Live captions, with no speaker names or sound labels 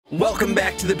Welcome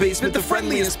back to the basement, the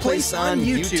friendliest place on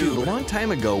YouTube. A long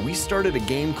time ago, we started a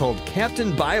game called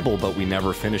Captain Bible, but we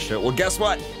never finished it. Well, guess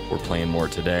what? We're playing more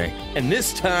today. And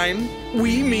this time,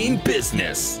 We mean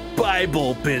business.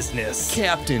 Bible business.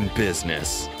 Captain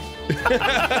Business.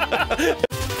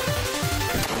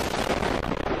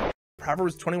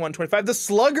 Proverbs 21:25. The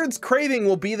sluggard's craving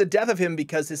will be the death of him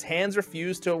because his hands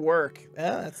refuse to work.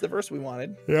 Yeah, that's the verse we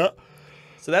wanted. Yeah.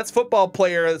 So that's football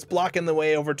player that's blocking the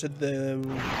way over to the...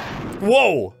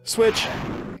 Whoa! Switch.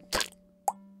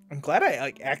 I'm glad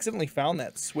I accidentally found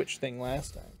that switch thing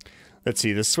last time. Let's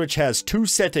see, the switch has two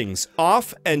settings,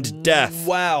 off and death.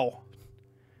 Wow.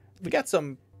 We got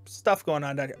some stuff going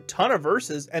on. A ton of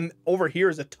verses, and over here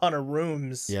is a ton of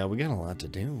rooms. Yeah, we got a lot to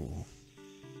do.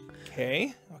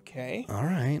 Okay, okay. All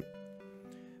right.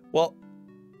 Well,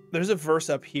 there's a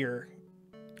verse up here.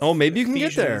 Oh, maybe you can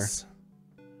get there. Ephesians.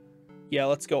 Yeah,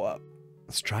 let's go up.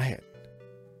 Let's try it.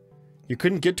 You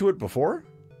couldn't get to it before?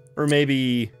 Or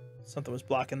maybe... Something was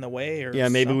blocking the way, or yeah,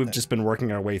 maybe something. we've just been working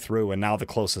our way through, and now the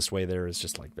closest way there is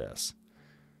just like this.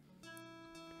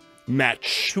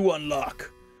 Match. To unlock.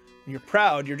 When you're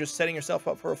proud, you're just setting yourself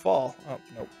up for a fall. Oh,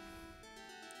 nope.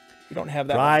 You don't have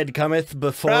that Pride one. cometh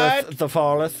before Pride. the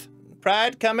falleth.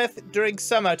 Pride cometh during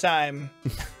summertime.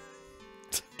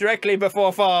 Directly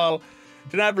before fall.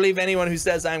 Do not believe anyone who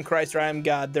says I'm Christ or I'm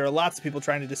God. There are lots of people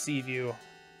trying to deceive you. Well,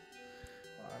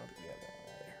 I don't think we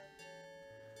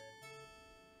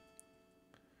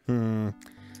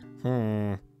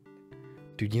have that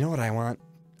Dude, you know what I want?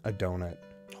 A donut.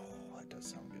 Oh, that does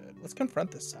sound good. Let's confront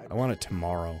this side. I want it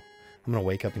tomorrow. I'm gonna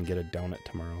wake up and get a donut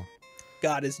tomorrow.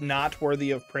 God is not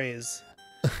worthy of praise.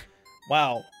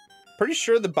 Wow. Pretty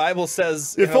sure the Bible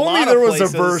says If in a only lot there of was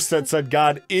places, a verse that said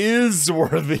God is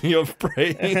worthy of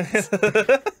praise.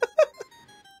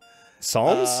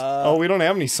 Psalms? Oh, we don't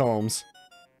have any Psalms.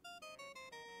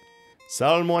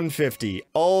 Psalm 150.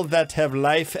 All that have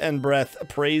life and breath,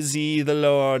 praise ye the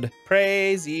Lord.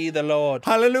 Praise ye the Lord.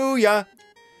 Hallelujah.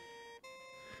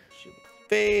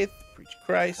 Faith, preach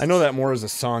Christ. I know that more as a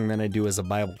song than I do as a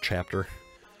Bible chapter.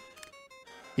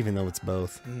 Even though it's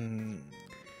both.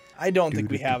 I don't think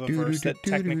we have a verse that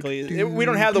technically... We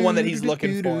don't have the one that he's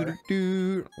looking for.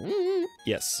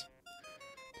 Yes.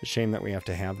 It's a shame that we have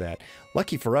to have that.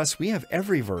 Lucky for us, we have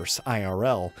every verse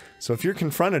IRL. So if you're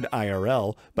confronted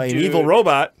IRL by an evil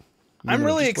robot... I'm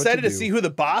really excited to see who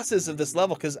the boss is of this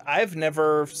level, because I've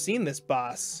never seen this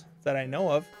boss that I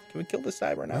know of. Can we kill this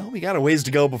cyber now? Well, we got a ways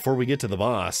to go before we get to the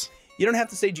boss. You don't have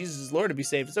to say Jesus is Lord to be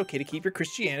saved. It's okay to keep your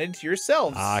Christianity to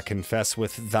yourselves. Ah, confess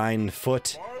with thine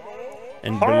foot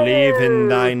and believe in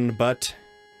thine butt.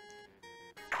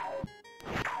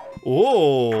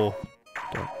 Oh.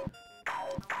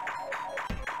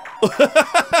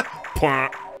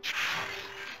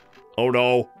 Oh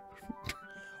no.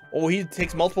 Oh, he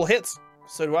takes multiple hits.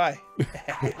 So do I.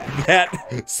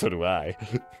 So do I.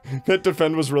 That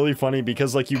defend was really funny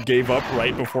because like you gave up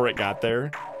right before it got there.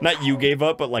 Not you gave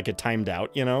up, but like it timed out,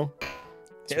 you know?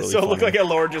 Yeah, really so it funny. looked like I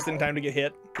lowered just in time to get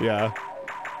hit. Yeah.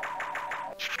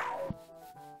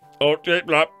 Oh,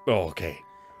 okay.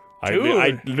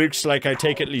 I looks like I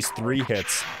take at least 3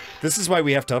 hits. This is why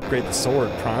we have to upgrade the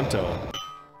sword pronto.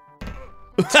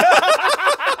 That's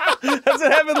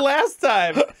what happened last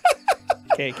time.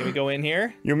 Okay, can we go in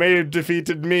here? You may have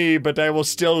defeated me, but I will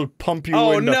still pump you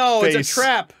in the face. Oh no, it's a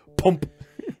trap. Pump.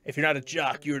 If you're not a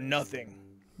jock, you're nothing.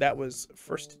 That was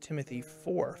 1 Timothy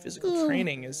 4. Physical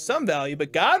training is some value,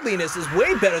 but godliness is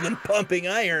way better than pumping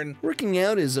iron. Working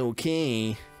out is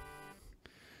okay.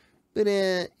 But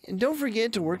don't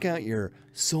forget to work out your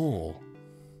soul.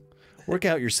 Work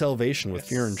out your salvation with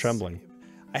fear and trembling.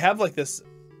 I have like this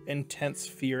intense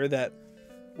fear that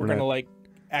we're gonna like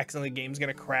accidentally game's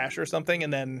gonna crash or something,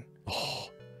 and then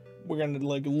we're gonna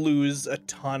like lose a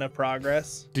ton of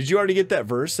progress. Did you already get that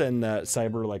verse and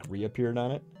Cyber like reappeared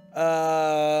on it?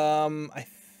 That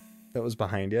was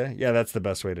behind you? Yeah, that's the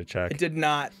best way to check. It did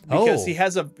not, because he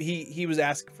has he was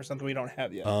asking for something we don't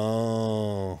have yet.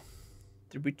 Oh.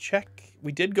 Did we check?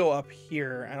 We did go up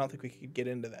here. I don't think we could get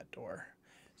into that door.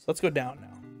 So let's go down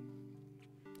now.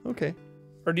 Okay.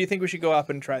 Or do you think we should go up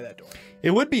and try that door?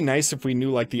 It would be nice if we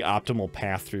knew like the optimal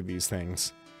path through these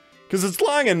things. Because it's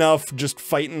long enough just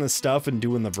fighting the stuff and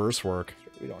doing the verse work.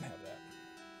 We don't have that.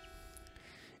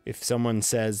 If someone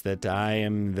says that I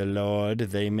am the Lord,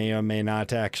 they may or may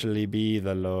not actually be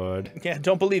the Lord. Yeah,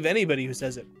 don't believe anybody who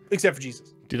says it, except for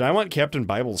Jesus. Dude, I want Captain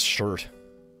Bible's shirt.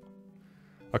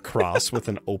 A cross with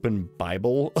an open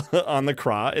Bible on the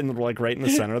cross, and like right in the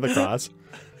center of the cross.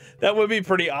 That would be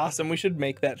pretty awesome. We should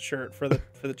make that shirt for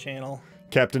the channel.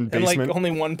 Captain Basement. And like only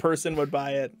one person would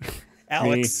buy it.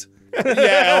 Alex.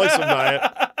 Yeah, Alex would buy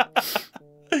it.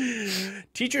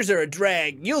 Teachers are a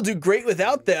drag. You'll do great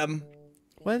without them.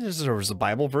 What is there? Was a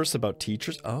Bible verse about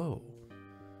teachers? Oh.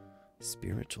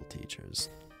 Spiritual teachers.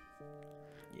 Yeah.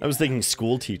 I was thinking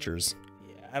school teachers.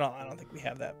 Yeah, I don't think we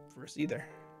have that verse either.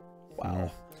 Wow.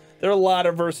 No. There are a lot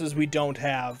of verses we don't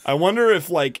have. I wonder if,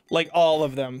 like all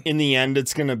of them. in the end,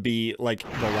 it's gonna be like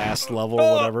the last level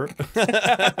or whatever.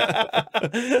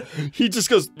 He just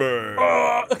goes. They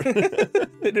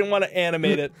didn't want to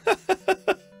animate it.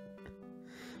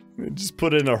 Just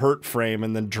put in a hurt frame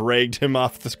and then dragged him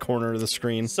off the corner of the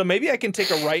screen. So maybe I can take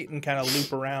a right and kind of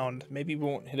loop around. Maybe we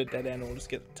won't hit a dead end. We'll just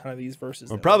get a ton of these verses.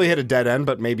 We'll probably hit a dead end,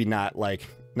 but maybe not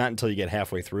until you get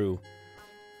halfway through.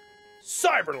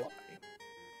 Cyberlie.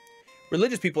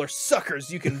 Religious people are suckers.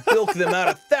 You can bilk them out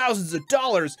of thousands of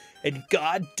dollars, and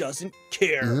God doesn't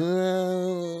care. Don't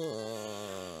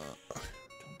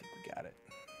think we got it.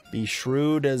 Be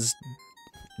shrewd as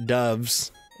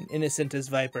doves. And innocent as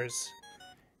vipers.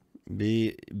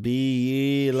 Be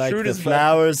ye like Shrewd the as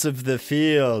flowers of the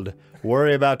field.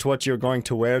 Worry about what you're going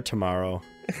to wear tomorrow.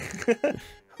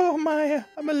 Oh my,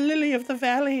 I'm a lily of the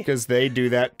valley. Because they do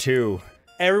that too.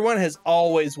 Everyone has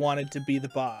always wanted to be the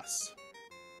boss.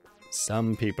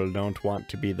 Some people don't want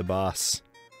to be the boss.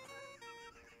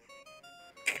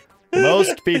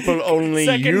 Most people only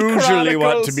usually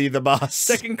want to be the boss.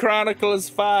 2 Chronicles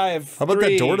 5. How about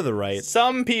 3. that door to the right?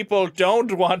 Some people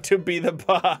don't want to be the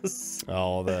boss.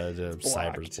 Oh, the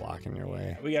cyber's blocking your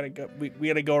way. We gotta go. We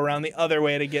gotta go around the other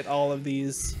way to get all of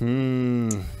these.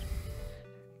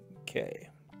 Okay.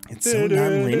 It's so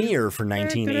non-linear for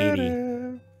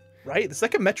 1980. Right? It's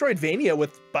like a Metroidvania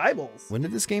with Bibles. When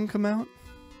did this game come out?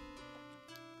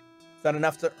 It's not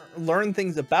enough to learn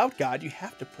things about God. You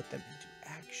have to put them into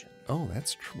action. Oh,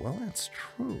 that's true. Well, that's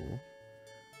true.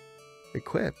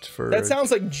 Equipped for... That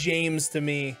sounds like James to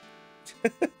me.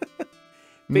 Faith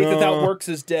without works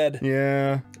is dead.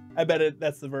 Yeah. I bet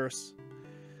that's the verse.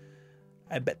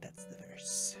 I bet that's the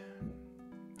verse.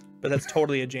 But that's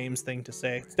totally a James thing to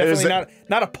say. It's definitely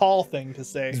not a Paul thing to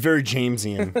say. It's very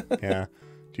Jamesian. Yeah.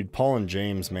 Dude, Paul and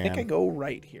James, man. I think I go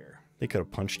right here. They could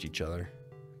have punched each other.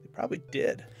 They probably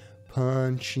did.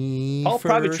 Punchy Paul first.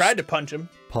 probably tried to punch him.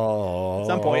 Paul. At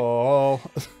some point.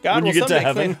 God when you get to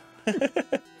heaven.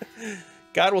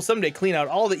 God will someday clean out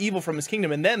all the evil from his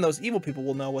kingdom, and then those evil people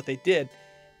will know what they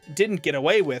didn't get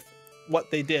away with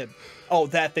what they did. Oh,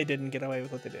 that they didn't get away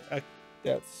with what they did.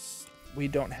 We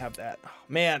don't have that. Oh,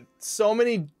 man, so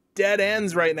many dead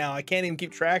ends right now. I can't even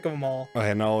keep track of them all.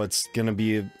 I know, it's going to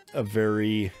be a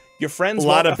very... Your friends a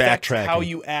lot won't of affect backtracking. How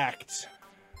you act.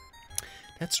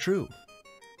 That's true.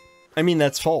 I mean,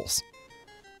 that's false.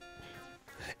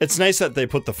 It's nice that they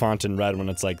put the font in red when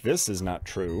it's like, this is not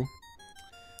true.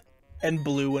 And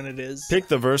blue when it is. Pick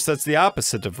the verse that's the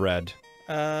opposite of red.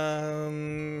 I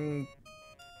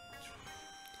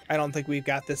don't think we've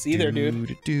got this either,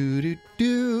 dude.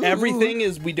 Everything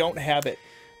is we don't have it.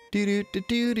 Is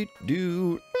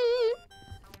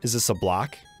this a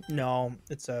block? No,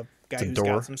 it's a guy It's a who's door.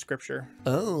 got some scripture.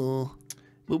 Oh,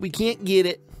 but we can't get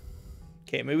it.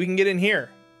 Okay, maybe we can get in here.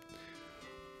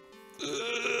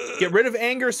 Get rid of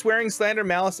anger, swearing, slander,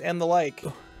 malice, and the like.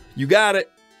 You got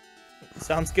it.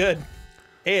 Sounds good.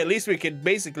 Hey, at least we could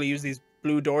basically use these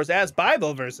blue doors as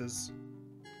Bible verses.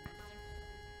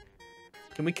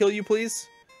 Can we kill you, please?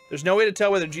 There's no way to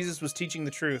tell whether Jesus was teaching the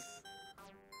truth.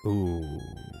 Ooh.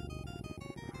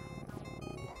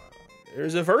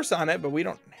 There's a verse on it, but we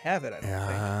don't have it, I don't think.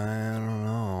 I don't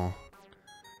know.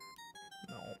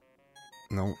 No.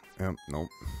 Nope. Yep. Nope.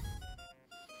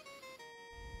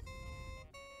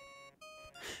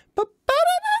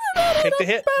 Take the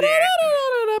hit. Yeah.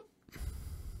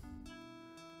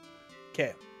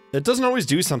 Okay. It doesn't always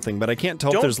do something, but I can't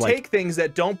tell if there's Don't take things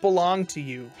that don't belong to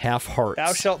you. half hearts.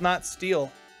 Thou shalt not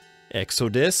steal.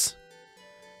 Exodus.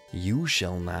 You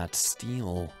shall not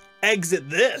steal. Exit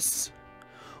this.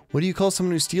 What do you call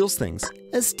someone who steals things?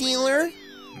 A stealer?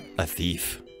 A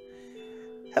thief.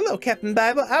 Hello, Captain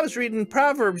Bible. I was reading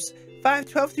Proverbs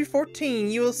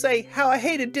 5:12-14. You will say, how I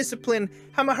hated discipline,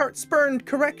 how my heart spurned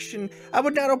correction. I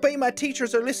would not obey my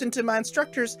teachers or listen to my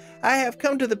instructors. I have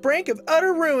come to the brink of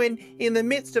utter ruin in the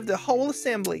midst of the whole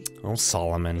assembly. Oh,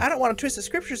 Solomon. I don't want to twist the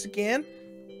scriptures again.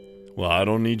 Well, I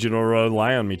don't need you to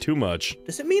rely on me too much.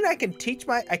 Does it mean I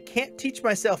can't teach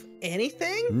myself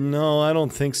anything? No, I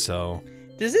don't think so.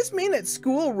 Does this mean that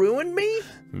school ruined me?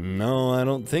 No, I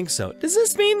don't think so. Does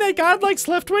this mean that God likes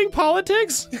left-wing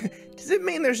politics? Does it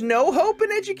mean there's no hope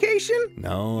in education?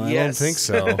 No, I Yes. don't think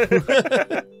so.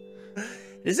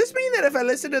 Does this mean that if I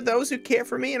listen to those who care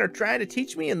for me and are trying to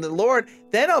teach me in the Lord,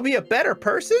 then I'll be a better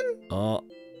person?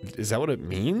 Is that what it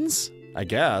means? I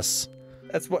guess.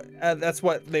 That's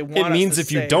what they want. It us means to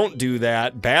if you say. don't do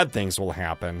that, bad things will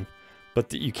happen, but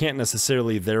that you can't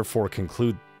necessarily therefore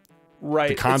conclude Right.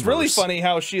 the converse. It's really funny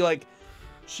how she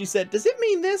said, "Does it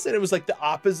mean this?" And it was like the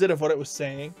opposite of what it was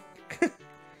saying.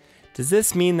 Does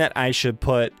this mean that I should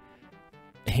put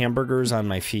hamburgers on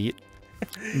my feet?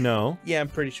 No. Yeah, I'm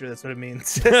pretty sure that's what it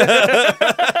means.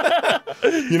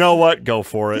 You know what? Go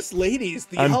for it. This lady's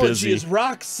I'm theology busy. is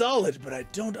rock solid, but I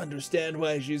don't understand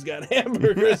why she's got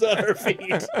hamburgers on her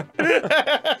feet.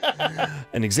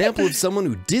 An example of someone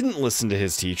who didn't listen to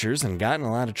his teachers and got in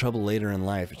a lot of trouble later in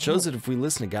life. It shows that if we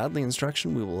listen to godly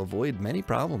instruction, we will avoid many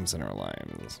problems in our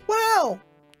lives. Wow.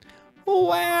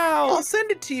 Wow. I'll send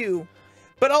it to you.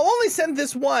 But I'll only send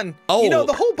this one. Oh. You know,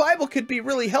 the whole Bible could be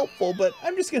really helpful, but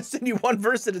I'm just going to send you one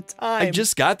verse at a time. I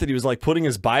just got that he was like putting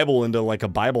his Bible into like a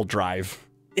Bible drive.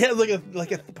 Yeah,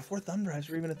 like a before thumb drives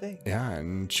were even a thing. Yeah,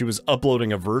 and she was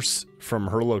uploading a verse from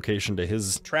her location to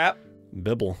his Trap.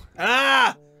 Bible.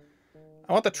 Ah!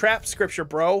 I want the trap scripture,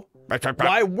 bro.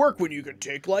 Why work when you can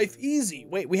take life easy?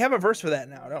 Wait, we have a verse for that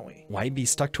now, don't we? Why be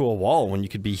stuck to a wall when you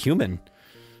could be human?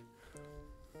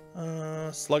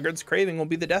 Sluggard's craving will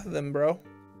be the death of them, bro.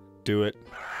 Do it.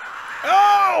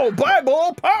 Oh,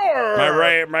 Bible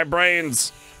power! My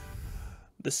brains.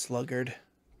 The sluggard.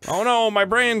 Oh no, my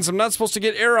brains. I'm not supposed to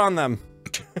get air on them.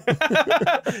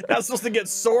 Not supposed to get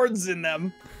swords in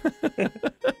them.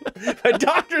 My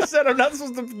doctor said I'm not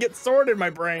supposed to get sword in my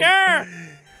brain.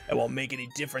 It won't make any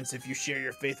difference if you share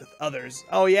your faith with others.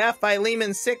 Oh yeah,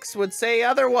 Philemon 6 would say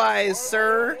otherwise,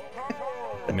 sir.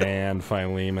 Man,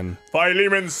 Philemon.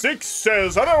 Philemon 6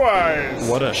 says otherwise.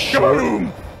 What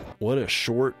a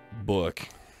short book.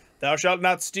 Thou shalt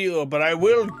not steal, but I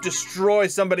will destroy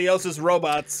somebody else's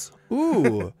robots.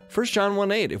 Ooh, 1 John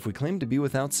 1:8. If we claim to be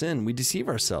without sin, we deceive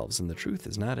ourselves, and the truth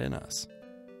is not in us.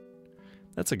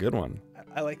 That's a good one.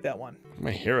 I like that one.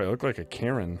 My hair, I look like a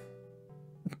Karen.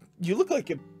 You look like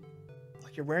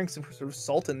you're wearing some sort of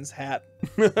sultan's hat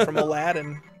from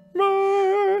Aladdin.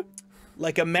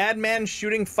 Like a madman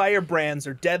shooting firebrands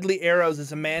or deadly arrows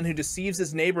is a man who deceives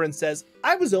his neighbor and says,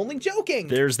 I was only joking.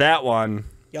 There's that one.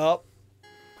 Yup.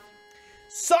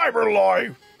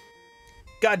 Cyberlie.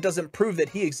 God doesn't prove that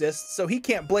he exists, so he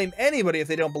can't blame anybody if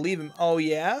they don't believe him. Oh,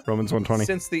 yeah? Romans 1:20.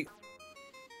 Since the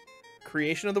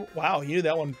creation of the... Wow, you knew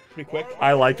that one pretty quick.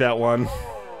 I like that one.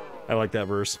 I like that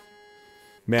verse.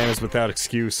 Man is without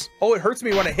excuse. Oh, it hurts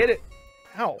me when I hit it.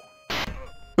 Ow.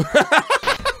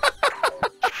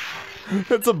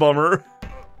 That's a bummer.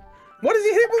 What does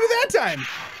he hit me with that time?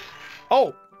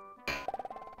 Oh.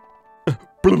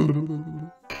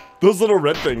 Those little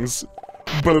red things.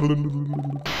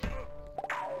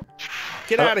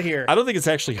 Get out of here. I don't think it's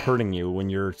actually hurting you when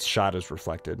your shot is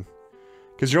reflected.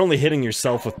 Because you're only hitting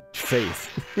yourself with faith.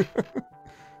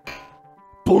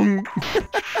 Boom.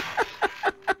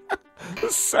 The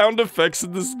sound effects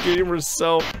in this game are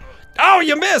so... Oh,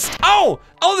 you missed! Oh!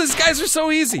 Oh, these guys are so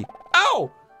easy!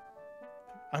 Ow!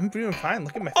 I'm doing fine.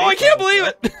 Look at my face. Oh, I can't believe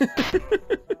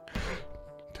it!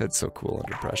 Ted's so cool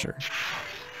under pressure.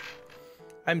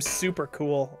 I'm super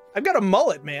cool. I've got a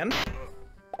mullet, man.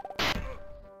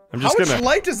 I'm How just much gonna...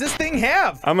 life does this thing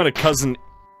have? I'm gonna cousin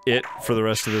it for the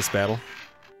rest of this battle.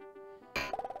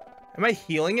 Am I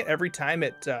healing it every time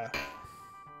it,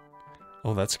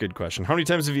 Oh, that's a good question. How many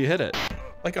times have you hit it?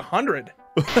 like 100?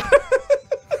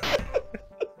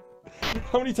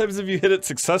 How many times have you hit it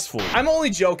successfully? I'm only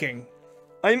joking.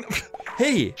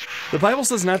 Hey, the Bible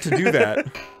says not to do that.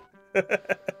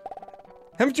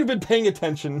 Haven't you been paying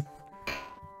attention?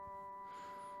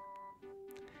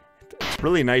 It's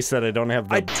really nice that I don't have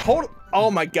the oh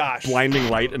my gosh. blinding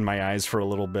light in my eyes for a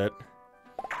little bit.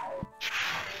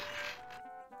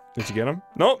 Did you get him?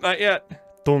 Nope, not yet.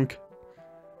 Thunk.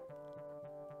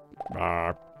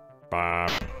 Bop,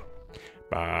 bop,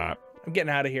 bop. I'm getting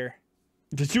out of here.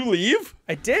 Did you leave?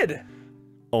 I did.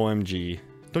 OMG.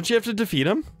 Don't you have to defeat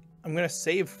him? I'm gonna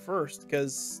save first,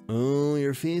 because... Oh,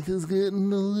 your faith is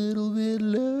getting a little bit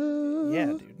low. Yeah,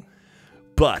 dude.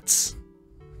 But...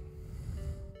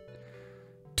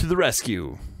 to the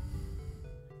rescue.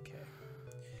 Okay.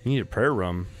 You need a prayer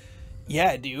room. Yeah,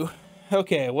 I do.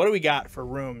 Okay, what do we got for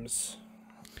rooms?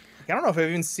 I don't know if I've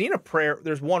even seen a prayer.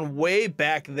 There's one way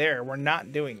back there. We're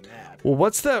not doing that. Well,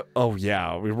 what's the... Oh,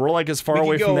 yeah. We're like as far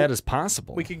away from that as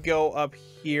possible. We could go up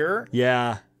here.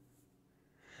 Yeah.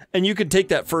 And you could take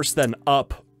that first, then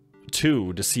up,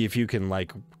 too, to see if you can,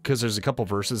 like... Because there's a couple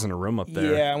verses in a room up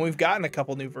there. Yeah, and we've gotten a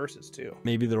couple new verses, too.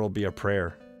 Maybe there will be a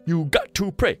prayer. You got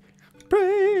to pray. Pray.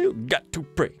 You got to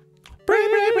pray. Pray,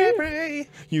 pray, pray, pray.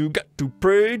 You got to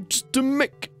pray just to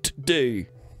make it today.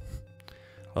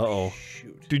 Uh-oh.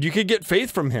 Shoot. Dude, you could get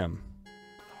faith from him.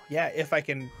 Yeah, if I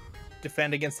can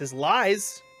defend against his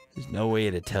lies. There's no way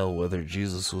to tell whether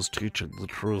Jesus was teaching the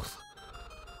truth.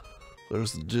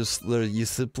 There's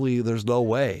no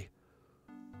way.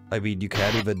 I mean, you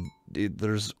can't even,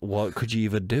 what could you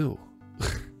even do?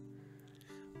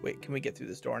 Wait, can we get through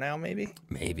this door now, maybe?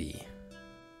 Maybe.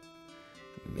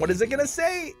 What is it gonna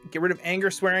say? Get rid of anger,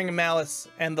 swearing, and malice,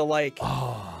 and the like.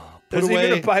 Oh, There's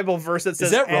even a Bible verse that says,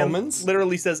 is that and, Romans?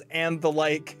 literally says, and the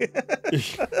like.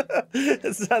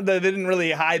 It's not, they didn't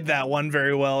really hide that one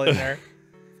very well in there.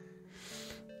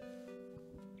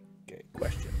 Okay,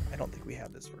 question. I don't think we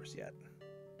have this verse yet.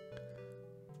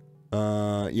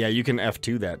 Yeah, you can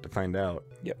F2 that to find out.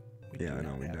 Yep. Yeah, I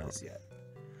know we don't. This yet.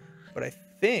 But I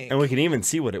think... And we can even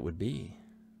see what it would be.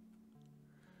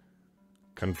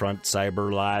 Confront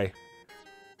cyber lie.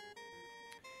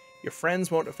 Your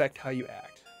friends won't affect how you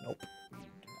act. Nope. We do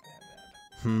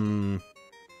not have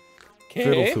that.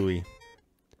 Fiddle Okay. fooey.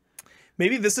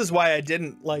 Maybe this is why I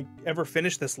didn't, like, ever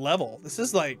finish this level. This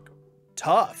is, like,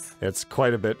 tough. It's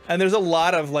quite a bit. And there's a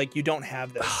lot of, like, you don't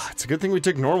have this. It's a good thing we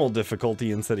took normal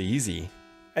difficulty instead of easy.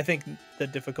 I think the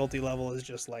difficulty level is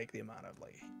just, like, the amount of,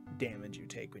 like, damage you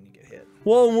take when you get hit.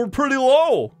 Well, we're pretty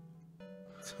low.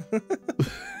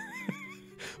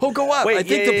 Oh, go up. Wait, I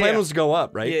think the plan was to go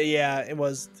up, right? Yeah, it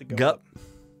was to go up.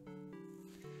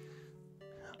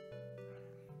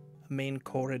 Main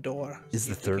corridor. Is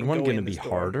See the if we third can one go going to in be this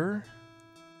door. harder?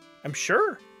 I'm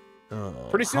sure.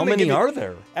 Pretty soon How they many give you- are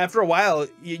there? After a while,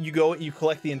 you go, you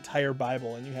collect the entire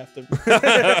Bible, and you have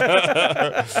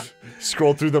to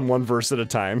Scroll through them one verse at a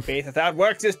time. faith without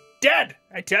works is dead.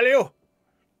 I tell you.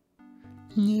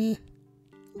 Okay,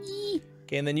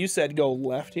 and then you said go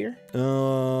left here.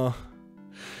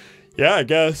 Yeah, I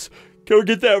guess. Go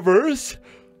get that verse.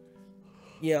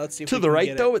 Yeah, let's see. If To we the can right,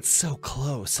 get though, it. it's so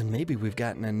close, and maybe we've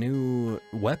gotten a new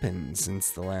weapon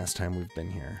since the last time we've been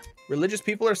here. Religious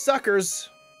people are suckers.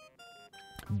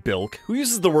 Bilk. Who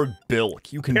uses the word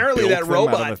bilk? You can Apparently, bilk that them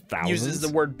out of robot thousands? uses the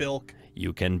word bilk.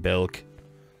 You can bilk.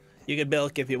 You can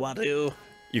bilk if you want to.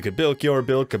 You could bilk your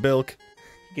bilk a bilk.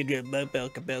 You can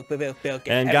bilk.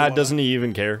 And God doesn't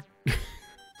even care.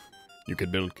 You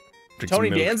could bilk. Drink some Tony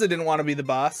milk. Danza didn't want to be the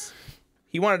boss.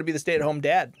 He wanted to be the stay-at-home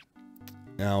dad.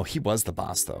 No, he was the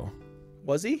boss, though.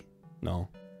 Was he? No.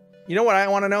 You know what I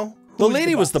want to know? The Who's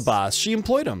lady was the boss. She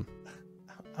employed him.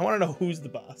 I want to know who's the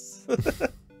boss.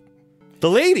 The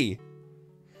lady.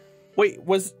 Wait,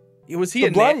 was he The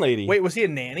a blonde lady. Wait, was he a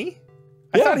nanny?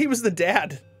 I Yeah. thought he was the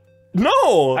dad.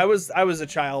 No. I was a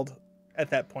child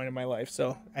at that point in my life,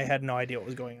 so I had no idea what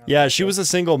was going on. Yeah, she was a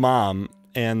single mom,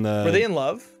 and Were they in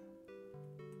love?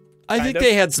 I think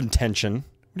they had some tension.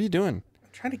 What are you doing? I'm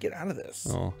trying to get out of this.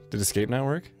 Oh, did escape not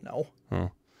work? No.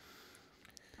 Oh.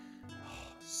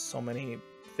 So many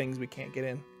things we can't get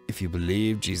in. If you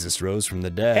believe Jesus rose from the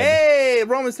dead. Hey,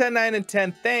 Romans 10, 9, and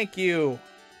 10. Thank you.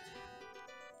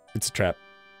 It's a trap.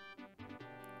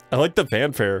 I like the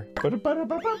fanfare.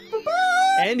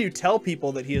 And you tell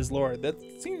people that he is Lord. That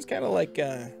seems kind of like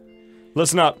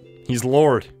Listen up. He's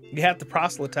Lord. you have to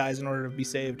proselytize in order to be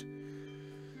saved.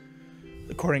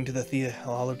 According to the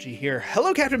theology here.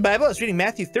 Hello, Captain Bible. I was reading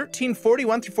Matthew 13,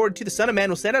 41 through 42. The Son of Man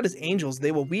will send out his angels.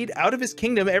 They will weed out of his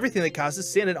kingdom everything that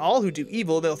causes sin and all who do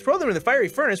evil. They'll throw them in the fiery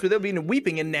furnace where there'll be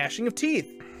weeping and gnashing of teeth.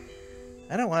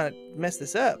 I don't want to mess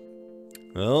this up.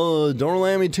 Well, don't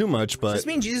rely on me too much, Does but this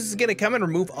mean Jesus is going to come and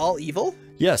remove all evil?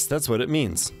 yes, that's what it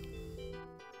means.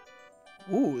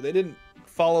 Ooh, they didn't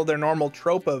follow their normal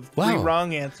trope of three Wow.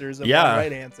 wrong answers and Yeah. one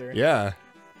right answer. Yeah.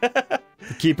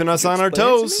 Keeping us on our Explain it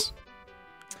to me? toes.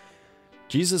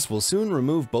 Jesus will soon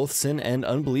remove both sin and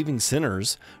unbelieving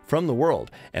sinners from the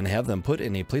world and have them put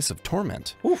in a place of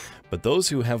torment. Oof. But those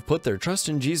who have put their trust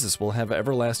in Jesus will have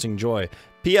everlasting joy.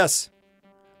 P.S.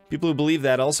 People who believe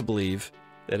that also believe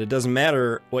that it doesn't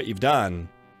matter what you've done.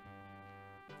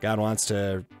 God wants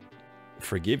to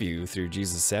forgive you through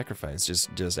Jesus' sacrifice.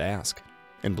 Just ask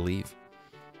and believe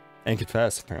and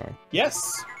confess, apparently.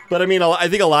 Yes. But I mean, I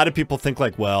think a lot of people think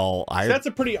like, well, That's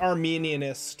a pretty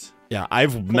Arminianist. yeah,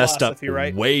 I've messed up philosophy,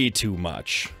 right? way too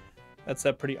much. That's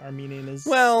a pretty Arminianist.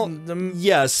 Well,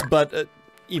 yes, but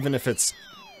even if it's,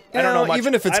 I don't know much-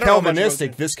 even if it's I don't know much about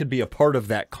Calvinistic, this. this could be a part of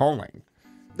that calling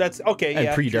That's okay. and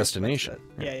yeah, predestination.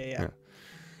 true. Yeah.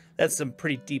 That's some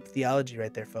pretty deep theology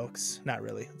right there, folks. Not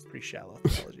really. It's pretty shallow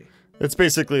theology. It's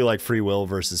basically like free will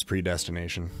versus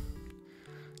predestination.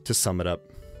 To sum it up.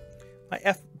 My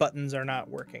F buttons are not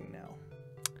working now.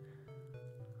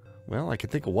 Well, I can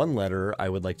think of one letter I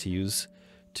would like to use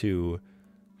to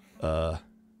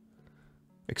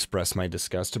express my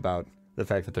disgust about the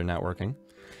fact that they're not working.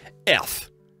 F.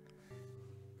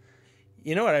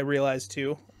 You know what I realized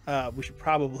too? We should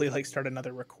probably like start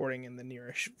another recording in the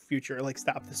nearish future. Like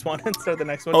stop this one and start the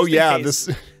next one. Oh just in yeah, case.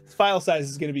 this File size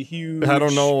is going to be huge. I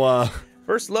don't know.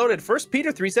 First loaded, 1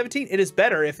 Peter 3:17. It is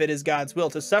better if it is God's will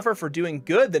to suffer for doing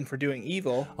good than for doing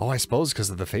evil. Oh, I suppose because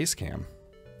of the face cam.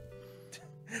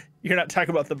 You're not talking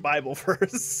about the Bible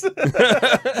verse.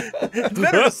 It's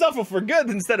better to suffer for good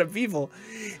instead of evil.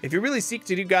 If you really seek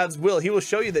to do God's will, he will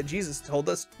show you that Jesus told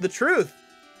us the truth.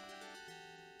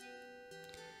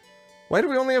 Why do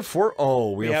we only have 4?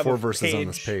 Oh, we have 4 a verses on page.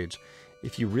 this page.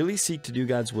 If you really seek to do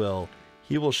God's will,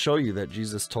 he will show you that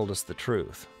Jesus told us the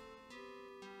truth.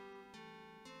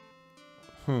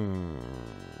 No.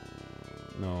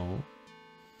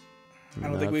 I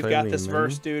don't think we've got this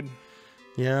verse, dude.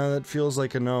 Yeah, that feels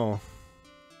like a no.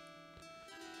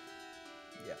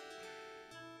 Yeah.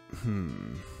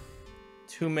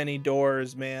 Too many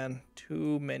doors, man.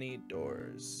 Too many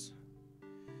doors.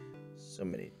 So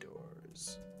many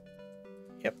doors.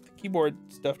 Yep, the keyboard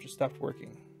stuff just stopped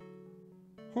working.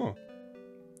 Huh.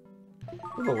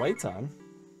 Well, the light's on.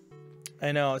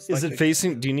 I know. It's Is like it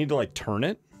facing... Do you need to, like, turn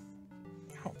it?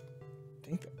 I don't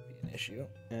think that would be an issue.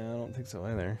 Yeah, I don't think so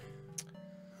either.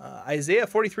 Isaiah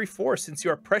 43:4. Since you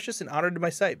are precious and honored to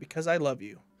my sight, because I love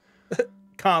you.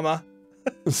 Comma.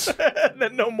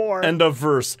 Then no more. End of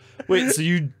verse. Wait, so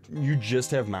you just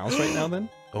have mouse right now then?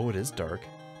 Oh, it is dark.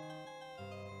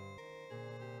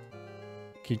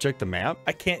 Can you check the map?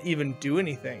 I can't even do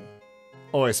anything.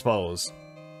 Oh, I suppose.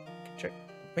 Check.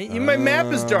 My map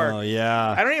is dark. Oh,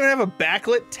 yeah. I don't even have a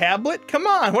backlit tablet. Come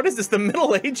on. What is this, the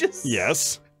Middle Ages?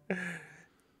 Yes.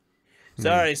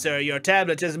 Sorry, sir. Your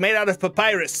tablet is made out of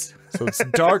papyrus. So it's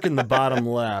dark in the bottom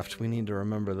left. We need to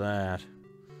remember that.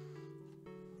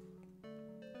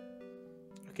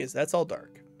 Okay, so that's all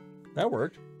dark. That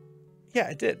worked. Yeah,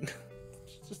 it did. It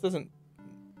just doesn't...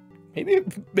 Maybe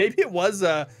it was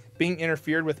being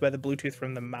interfered with by the Bluetooth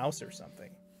from the mouse or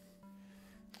something.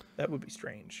 That would be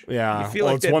strange. Yeah. You feel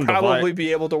well, like it's they'd one probably device.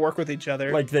 be able to work with each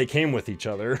other. Like they came with each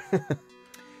other. God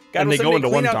and will they go someday into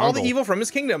clean one out all the dongle. evil from his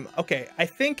kingdom. Okay, I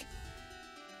think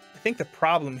the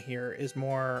problem here is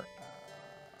more...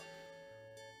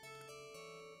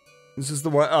 This is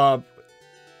the one...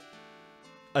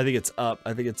 I think it's up.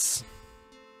 I think it's...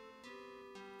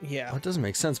 Yeah. Oh, it doesn't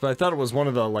make sense, but I thought it was one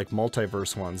of the, like,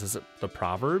 multiverse ones. Is it the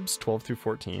Proverbs, 12 through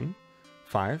 14?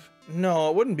 5?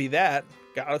 No, it wouldn't be that.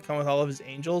 God will come with all of his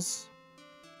angels.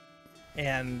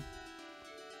 And...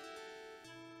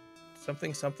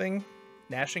 something.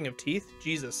 Gnashing of teeth?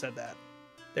 Jesus said that.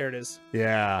 There it is.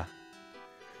 Yeah.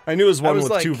 I knew it was one was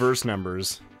with like- 2 verse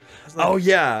numbers. Like, Oh,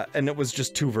 yeah, and it was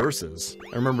just 2 verses.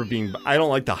 I remember being... I don't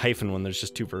like the hyphen when there's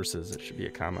just 2 verses. It should be a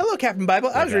comma. Hello, Captain Bible.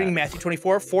 I was that. reading Matthew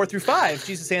 24:4-5.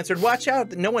 Jesus answered, "Watch out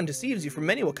that no one deceives you, for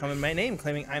many will come in my name,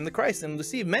 claiming I am the Christ, and will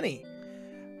deceive many."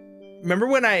 Remember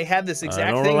when I had this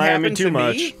exact don't thing rely on happen me too to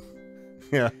much. me?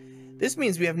 Yeah. This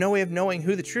means we have no way of knowing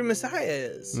who the true Messiah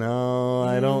is. No,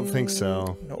 I don't think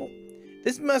so. No.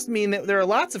 This must mean that there are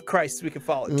lots of Christs we can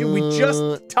follow. Dude, we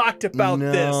just talked about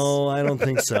this. No, I don't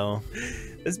think so.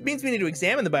 This means we need to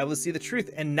examine the Bible to see the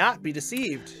truth and not be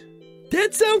deceived.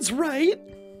 That sounds right.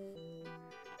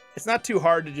 It's not too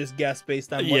hard to just guess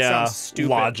based on what sounds stupid.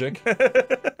 Logic.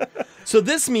 So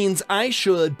this means I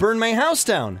should burn my house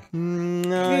down.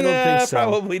 No, I don't think so.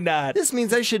 Probably not. This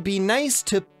means I should be nice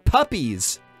to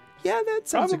puppies. Yeah, that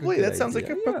sounds Probably. like a good That sounds like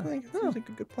idea. sounds like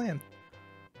a good plan.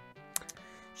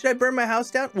 Should I burn my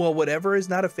house down? Well, whatever is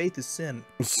not of faith is sin.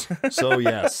 So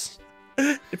yes.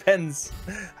 Depends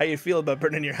how you feel about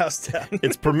burning your house down.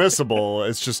 It's permissible,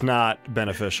 it's just not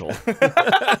beneficial.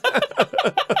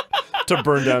 To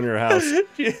burn down your house.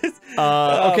 Okay,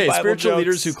 Bible spiritual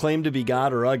leaders jokes. who claim to be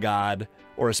God or a god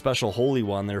or a special holy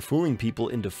one, they're fooling people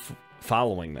into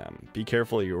following them. Be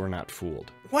careful you are not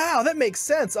fooled. Wow, that makes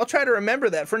sense. I'll try to remember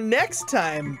that for next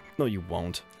time. No, you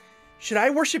won't. Should I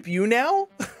worship you now?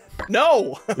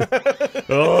 No.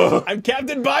 Ugh. I'm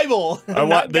Captain Bible.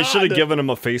 They should have given him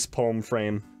a face palm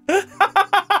frame.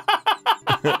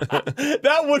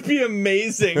 That would be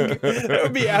amazing. That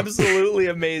would be absolutely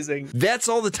amazing. That's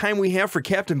all the time we have for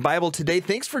Captain Bible today.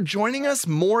 Thanks for joining us.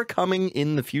 More coming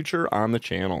in the future on the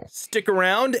channel. Stick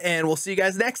around and we'll see you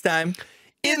guys next time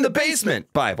In the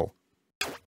Basement Bible.